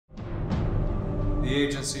The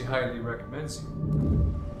agency highly recommends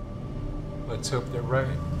you. Let's hope they're right.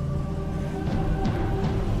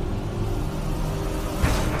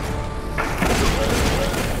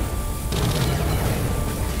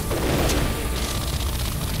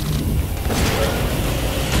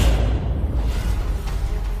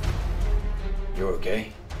 You're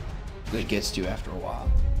okay? It gets to you after a while.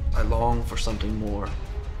 I long for something more.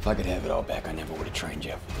 If I could have it all back, I never would have trained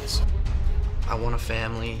you for this. I want a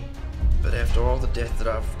family, but after all the death that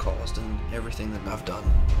I've caused and everything that I've done,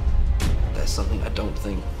 that's something I don't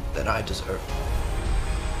think that I deserve.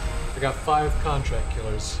 I got 5 contract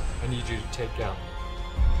killers I need you to take out.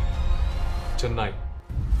 Tonight.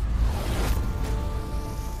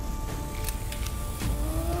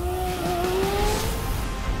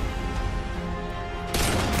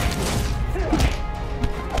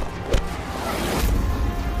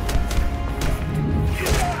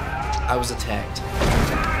 I was attacked.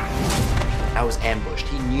 I was ambushed.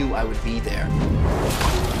 He knew I would be there.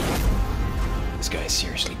 This guy's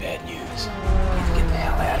seriously bad news. Need to get the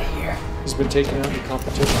hell out of here. He's been taking out the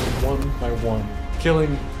competition one by one,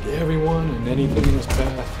 killing everyone and anything in his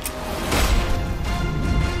path.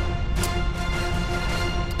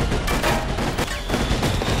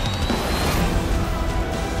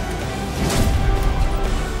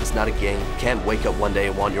 It's not a game. You can't wake up one day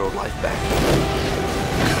and want your old life back.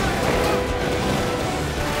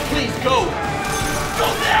 Please go! Go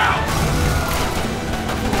now!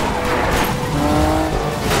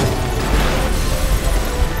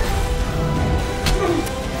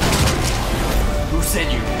 Who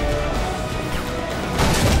sent you?